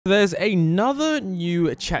There's another new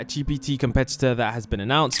ChatGPT competitor that has been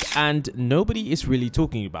announced and nobody is really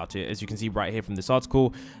talking about it. As you can see right here from this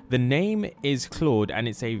article, the name is Claude and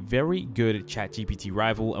it's a very good ChatGPT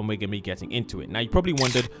rival, and we're going to be getting into it. Now you probably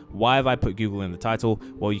wondered, why have I put Google in the title?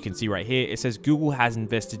 Well, you can see right here, it says Google has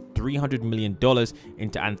invested $300 million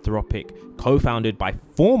into Anthropic, co-founded by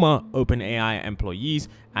former OpenAI employees,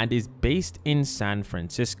 and is based in San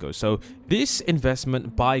Francisco. So this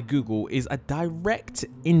investment by Google is a direct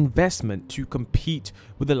investment to compete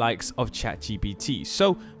with the likes of ChatGPT.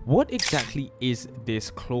 So what exactly is this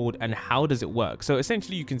Claude and how does it work? So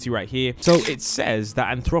essentially you can see right here, so it says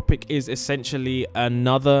that Anthropic is essentially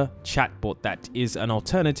another chatbot that is an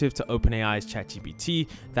alternative to OpenAI's ChatGPT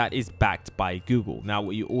that is backed by Google. Now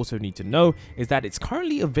what you also need to know is that it's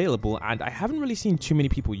currently available and I haven't really seen too many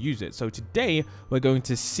people use it. So today we're going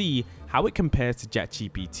to see how it compares to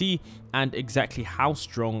ChatGPT and exactly how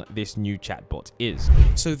strong this new chatbot is.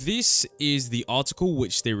 So this is the article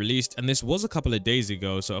which they released, and this was a couple of days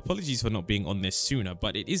ago, so apologies for not being on this sooner,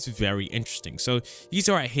 but it is very interesting. So these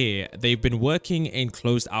are right here, they've been working in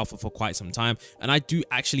closed alpha for quite some time, and I do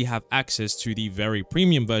actually have access to the very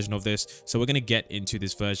premium version of this, so we're going to get into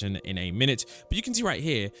this version in a minute. But you can see right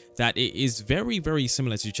here that it is very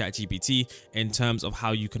similar to ChatGPT in terms of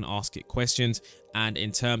how you can ask it questions and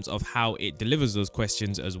in terms of how it delivers those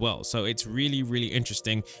questions as well. So it's really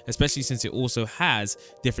interesting, especially since it also has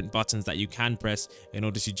different buttons that you can press in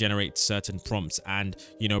order to generate certain prompts and,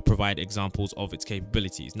 you know, provide examples of its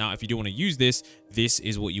capabilities. Now, if you do want to use this, this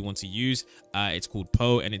is what you want to use. It's called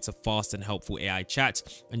Poe, and it's a fast and helpful AI chat.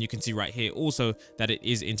 And you can see right here also that it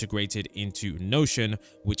is integrated into Notion,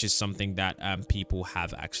 which is something that people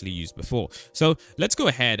have actually used before. So let's go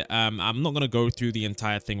ahead. I'm not going to go through the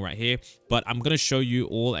entire thing right here, but I'm going to show you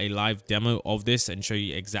all a live demo of this and show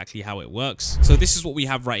you exactly how it works. So this is what we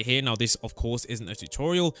have right here. Now this of course isn't a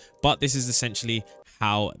tutorial, but this is essentially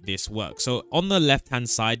how this works. So on the left hand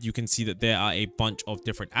side, you can see that there are a bunch of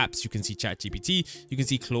different apps. You can see ChatGPT, you can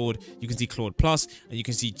see Claude, you can see Claude Plus, and you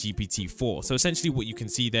can see GPT-4. So essentially what you can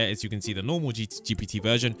see there is you can see the normal GPT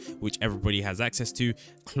version, which everybody has access to,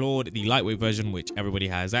 Claude, the lightweight version, which everybody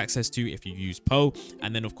has access to if you use Poe,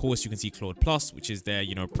 and then of course you can see Claude Plus, which is their,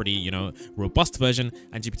 pretty, robust version,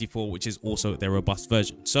 and GPT-4, which is also their robust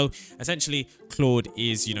version. So essentially Claude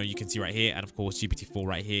is, you can see right here, and of course GPT-4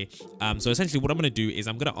 right here. So essentially what I'm going to do is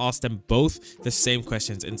I'm going to ask them both the same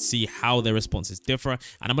questions and see how their responses differ, and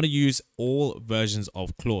I'm going to use all versions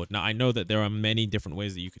of Claude. Now I know that there are many different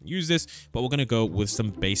ways that you can use this, but we're going to go with some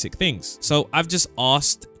basic things. So I've just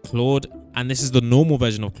asked Claude, and this is the normal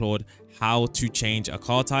version of Claude, how to change a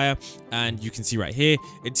car tire, and you can see right here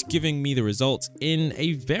it's giving me the results in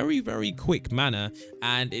a very quick manner,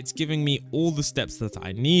 and it's giving me all the steps that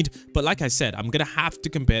I need. But like I said, I'm gonna have to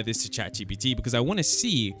compare this to ChatGPT because I want to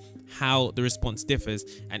see how the response differs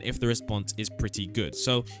and if the response is pretty good.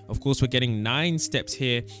 So of course we're getting 9 steps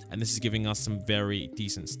here, and this is giving us some very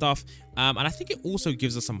decent stuff, and I think it also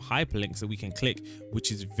gives us some hyperlinks that we can click,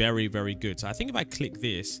 which is very good. So I think if I click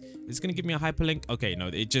this, it's going to give me a hyperlink. Okay, no,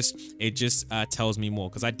 it just tells me more,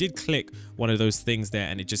 because I did click one of those things there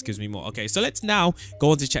and it just gives me more. Okay, so let's now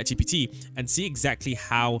go on to ChatGPT and see exactly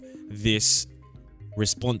how this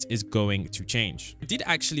response is going to change. I did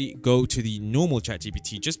actually go to the normal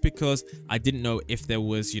ChatGPT just because I didn't know if there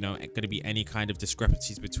was, going to be any kind of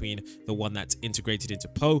discrepancies between the one that's integrated into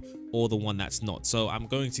Poe or the one that's not. So I'm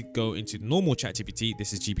going to go into normal ChatGPT.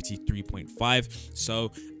 This is GPT 3.5.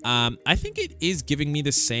 So I think it is giving me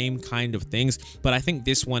the same kind of things, but I think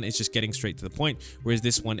this one is just getting straight to the point, whereas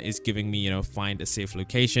this one is giving me, find a safe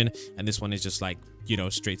location, and this one is just like,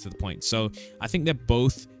 straight to the point. So I think they're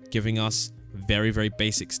both giving us very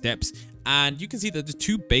basic steps, and you can see that the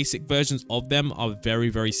two basic versions of them are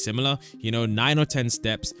very similar, 9 or 10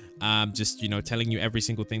 steps, just telling you every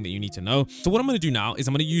single thing that you need to know. So what I'm going to do now is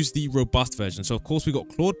I'm going to use the robust version. So of course we got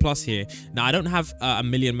Claude Plus here. Now I don't have a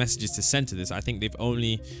million messages to send to this. I think they've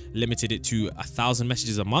only limited it to 1,000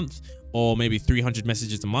 messages a month, or maybe 300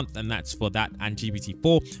 messages a month, and that's for that and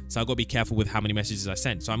GPT-4. So I've got to be careful with how many messages I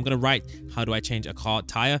send. So I'm going to write, how do I change a car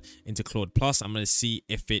tire, into Claude Plus. I'm going to see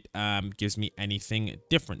if it gives me anything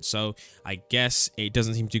different. So I guess it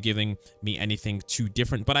doesn't seem to be giving me anything too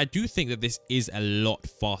different, but I do think that this is a lot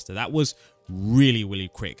faster. That was really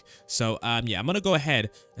quick. So yeah, I'm gonna go ahead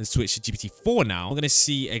and switch to GPT-4 now. I'm gonna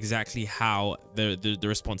see exactly how the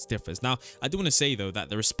response differs. Now I do want to say though that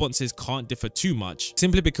the responses can't differ too much,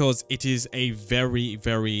 simply because it is a very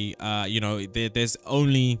there's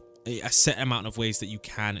only a set amount of ways that you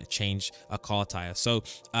can change a car tire. So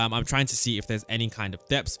I'm trying to see if there's any kind of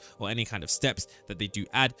depths or any kind of steps that they do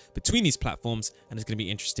add between these platforms, and it's going to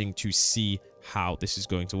be interesting to see how this is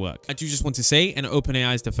going to work. I do just want to say, in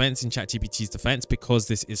OpenAI's defense, in ChatGPT's defense, because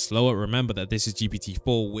this is slower, remember that this is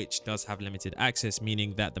GPT-4, which does have limited access,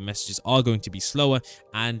 meaning that the messages are going to be slower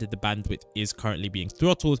and the bandwidth is currently being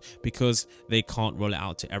throttled because they can't roll it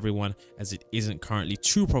out to everyone, as it isn't currently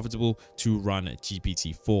too profitable to run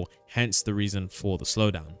GPT-4, hence the reason for the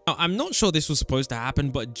slowdown. Now, I'm not sure this was supposed to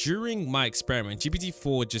happen, but during my experiment,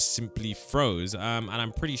 GPT-4 just simply froze, and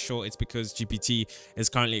I'm pretty sure it's because GPT is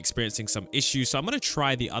currently experiencing some issues. So I'm going to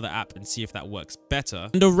try the other app and see if that works better.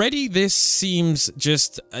 And already this seems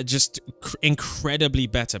just incredibly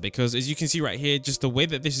better, because as you can see right here, just the way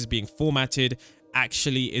that this is being formatted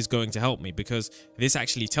actually is going to help me, because this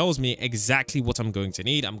actually tells me exactly what I'm going to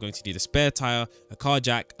need. I'm going to need a spare tire, a car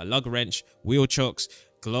jack, a lug wrench, wheel chocks,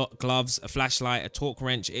 gloves, a flashlight, a torque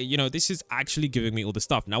wrench. You know, this is actually giving me all the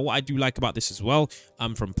stuff. Now, what I do like about this as well,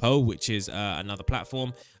 from Poe, which is another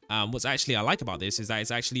platform, what's actually I like about this is that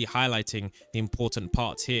it's actually highlighting the important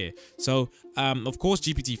parts here. So of course,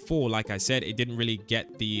 GPT-4, like I said, it didn't really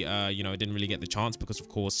get the it didn't really get the chance, because of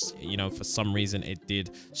course, for some reason it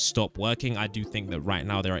did stop working. I do think that right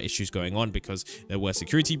now there are issues going on because there were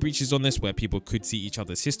security breaches on this where people could see each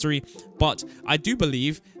other's history. But I do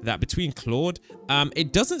believe that between Claude,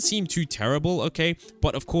 it doesn't seem too terrible, okay?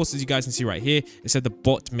 But of course, as you guys can see right here, it said the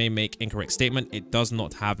bot may make incorrect statement. It does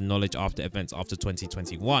not have knowledge after events after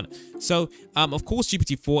 2021. So of course,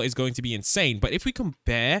 GPT-4 is going to be insane. But if we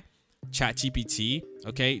compare ChatGPT,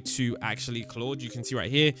 okay, to actually Claude, you can see right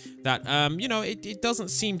here that it doesn't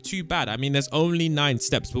seem too bad. I mean, there's only 9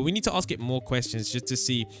 steps, but we need to ask it more questions just to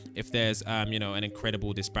see if there's an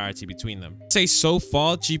incredible disparity between them. Say so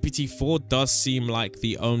far, GPT-4 does seem like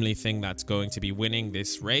the only thing that's going to be winning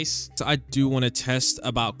this race. So I do want to test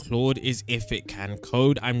about Claude is if it can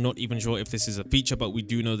code. I'm not even sure if this is a feature, but we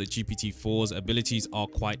do know that GPT-4's abilities are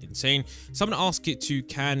quite insane. So I'm going to ask it to,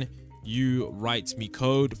 can you write me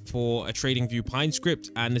code for a TradingView Pine script,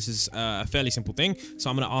 and this is a fairly simple thing. So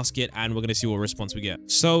I'm going to ask it and we're going to see what response we get.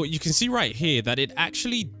 So you can see right here that it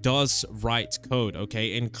actually does write code,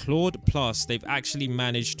 okay? In Claude Plus, they've actually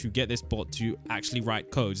managed to get this bot to actually write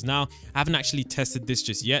codes. Now, I haven't actually tested this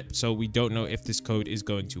just yet, so we don't know if this code is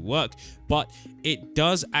going to work, but it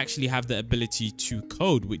does actually have the ability to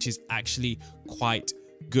code, which is actually quite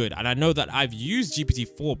good. And I know that I've used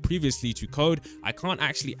GPT-4 previously to code. I can't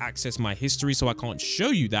actually access my history, so I can't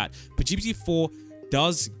show you that, but GPT-4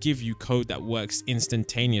 does give you code that works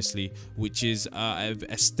instantaneously, which is a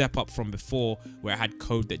step up from before where I had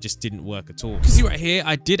code that just didn't work at all. You can see right here,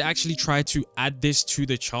 I did actually try to add this to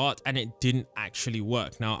the chart and it didn't actually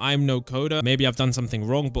work. Now, I'm no coder. Maybe I've done something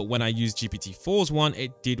wrong, but when I used GPT-4's one,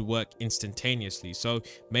 it did work instantaneously. So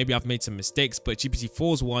maybe I've made some mistakes, but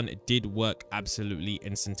GPT-4's one did work absolutely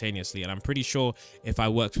instantaneously. And I'm pretty sure if I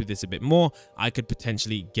worked with this a bit more, I could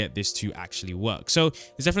potentially get this to actually work. So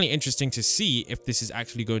it's definitely interesting to see if this is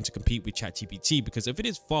actually going to compete with ChatGPT, because if it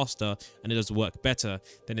is faster and it does work better,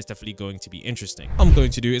 then it's definitely going to be interesting. What I'm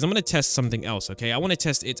going to do is I'm going to test something else, okay? I want to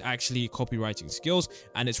test its actually copywriting skills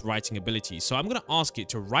and its writing abilities. So I'm going to ask it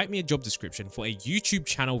to write me a job description for a YouTube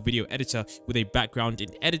channel video editor with a background in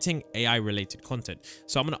editing AI related content.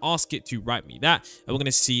 So I'm going to ask it to write me that, and we're going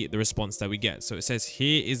to see the response that we get. So it says,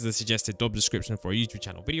 here is the suggested job description for a YouTube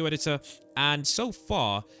channel video editor. And so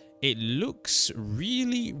far, it looks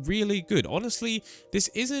really, really good. Honestly, this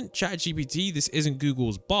isn't ChatGPT. This isn't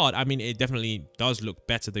Google's Bard. I mean, it definitely does look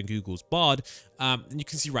better than Google's Bard. And you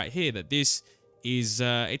can see right here that this is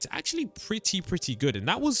it's actually pretty good, and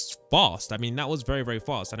that was fast. I mean, that was very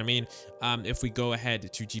fast. And I mean, if we go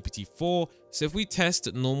ahead to GPT-4, so if we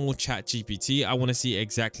test normal ChatGPT, I want to see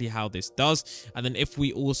exactly how this does. And then if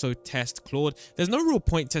we also test Claude, there's no real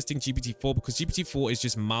point testing GPT-4 because GPT-4 is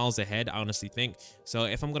just miles ahead, I honestly think. So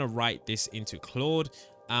if I'm going to write this into Claude,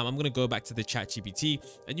 I'm going to go back to the ChatGPT,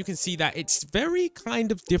 and you can see that it's very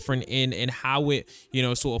kind of different in how it,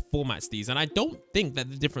 sort of formats these. And I don't think that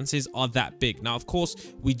the differences are that big. Now, of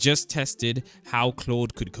course, we just tested how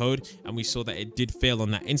Claude could code, and we saw that it did fail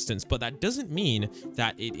on that instance, but that doesn't mean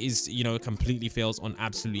that it is, completely fails on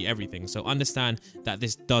absolutely everything. So understand that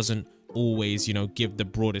this doesn't always, give the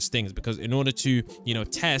broadest things, because in order to,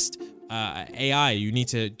 test AI, you need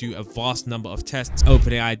to do a vast number of tests.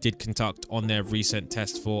 OpenAI did conduct on their recent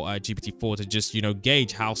test for GPT-4 to just,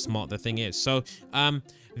 gauge how smart the thing is. So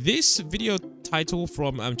this video title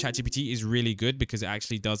from ChatGPT is really good because it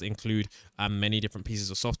actually does include many different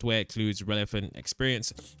pieces of software. It includes relevant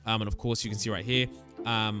experience. And of course, you can see right here,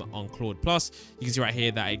 on Claude Plus, you can see right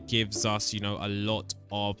here that it gives us, you know, a lot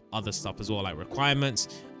of other stuff as well, like requirements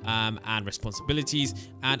and responsibilities.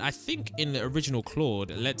 And I think in the original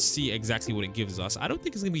Claude, let's see exactly what it gives us. I don't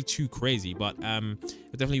think it's gonna be too crazy, but it'll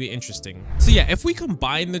definitely be interesting. So yeah, if we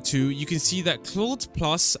combine the two, you can see that Claude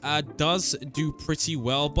Plus does do pretty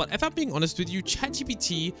well. But if I'm being honest with you,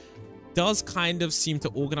 ChatGPT does kind of seem to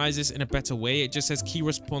organize this in a better way. It just says key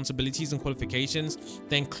responsibilities and qualifications.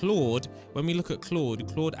 Then Claude, when we look at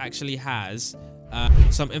Claude, Claude actually has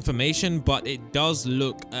some information, but it does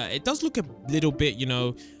look a little bit, you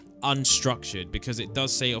know, unstructured, because it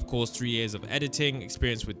does say, of course, 3 years of editing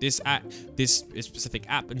experience with this app, this specific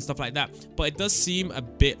app and stuff like that. But it does seem a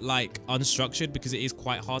bit like unstructured because it is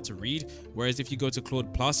quite hard to read. Whereas if you go to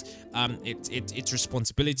Claude Plus, it's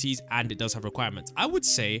responsibilities and it does have requirements. I would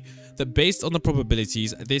say that based on the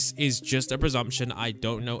probabilities, this is just a presumption. I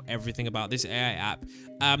don't know everything about this AI app.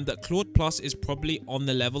 That Claude Plus is probably on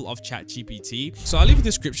the level of ChatGPT. So I'll leave a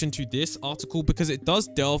description to this article because it does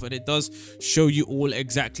delve and it does show you all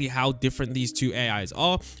exactly how different these two AIs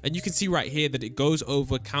are. And you can see right here that it goes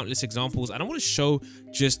over countless examples, and I want to show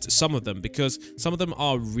just some of them because some of them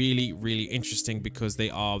are really, really interesting because they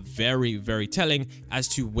are very, very telling as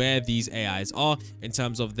to where these AIs are in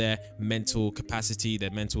terms of their mental capacity,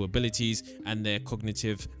 their mental abilities, and their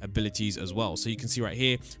cognitive abilities as well. So you can see right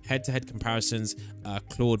here, head-to-head comparisons,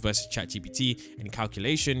 Claude versus ChatGPT. In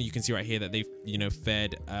calculation, you can see right here that they've, you know,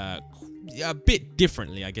 fared a bit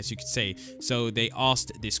differently, I guess you could say. So they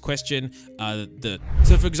asked this question. So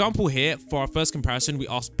for example here, for our first comparison, we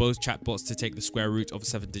asked both chatbots to take the square root of a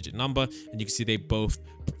 7-digit number, and you can see they both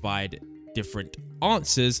provide different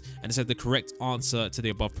answers, and it said the correct answer to the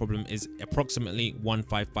above problem is approximately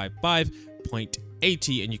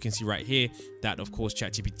 1555.80, and you can see right here that, of course,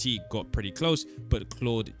 ChatGPT got pretty close, but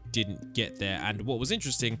Claude didn't get there. And what was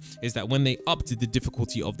interesting is that when they upped the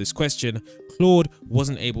difficulty of this question, Claude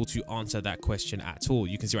wasn't able to answer that question at all.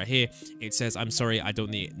 You can see right here, it says, I'm sorry, I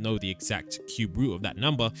don't know the exact cube root of that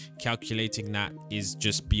number. Calculating that is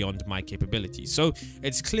just beyond my capabilities. So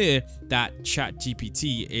it's clear that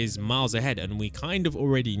ChatGPT is miles ahead, and we kind of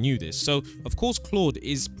already knew this. So of course, Claude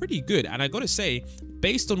is pretty good. And I gotta say,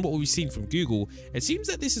 based on what we've seen from Google, it seems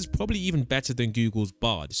that this is probably even better than Google's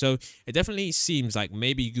Bard. So it definitely seems like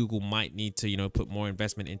maybe Google might need to, you know, put more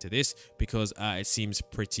investment into this because it seems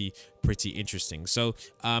pretty interesting. So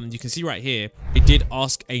you can see right here, it did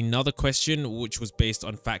ask another question which was based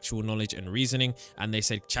on factual knowledge and reasoning, and they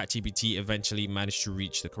said ChatGPT eventually managed to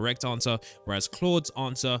reach the correct answer, whereas Claude's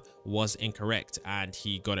answer was incorrect and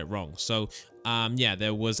he got it wrong. So yeah,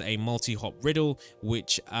 there was a multi-hop riddle,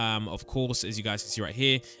 which of course, as you guys can see right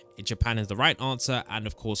here, Japan is the right answer, and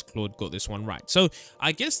of course Claude got this one right. So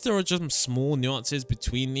I guess there are just small nuances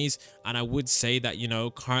between these, and I would say that, you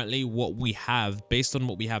know, currently what we have, based on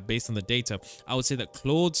the data, I would say that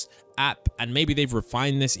Claude's app, and maybe they've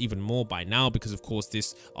refined this even more by now because of course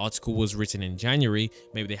this article was written in January,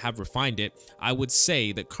 maybe they have refined it. I would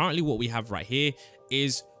say that currently what we have right here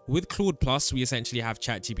is, with Claude Plus, we essentially have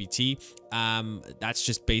ChatGPT. That's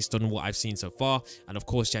just based on what I've seen so far. And of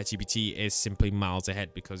course, ChatGPT is simply miles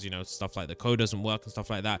ahead because, you know, stuff like the code doesn't work and stuff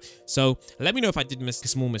like that. So let me know if I did miss a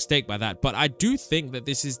small mistake by that. But I do think that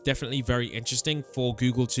this is definitely very interesting for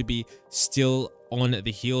Google to be still on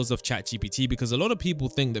the heels of ChatGPT, because a lot of people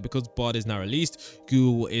think that because Bard is now released,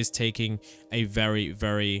 Google is taking a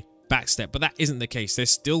very backstep, but that isn't the case. They're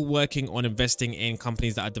still working on investing in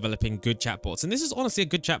companies that are developing good chatbots, and this is honestly a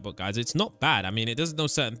good chatbot, guys. It's not bad. I mean, it doesn't know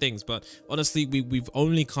certain things, but honestly, we've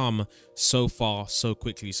only come so far so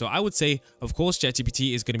quickly. So I would say, of course,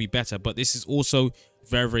 ChatGPT is going to be better, but this is also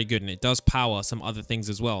very good, and it does power some other things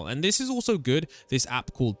as well. And this is also good, this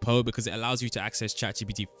app called Poe, because it allows you to access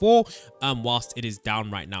ChatGPT 4 whilst it is down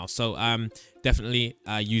right now. So definitely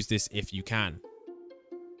use this if you can.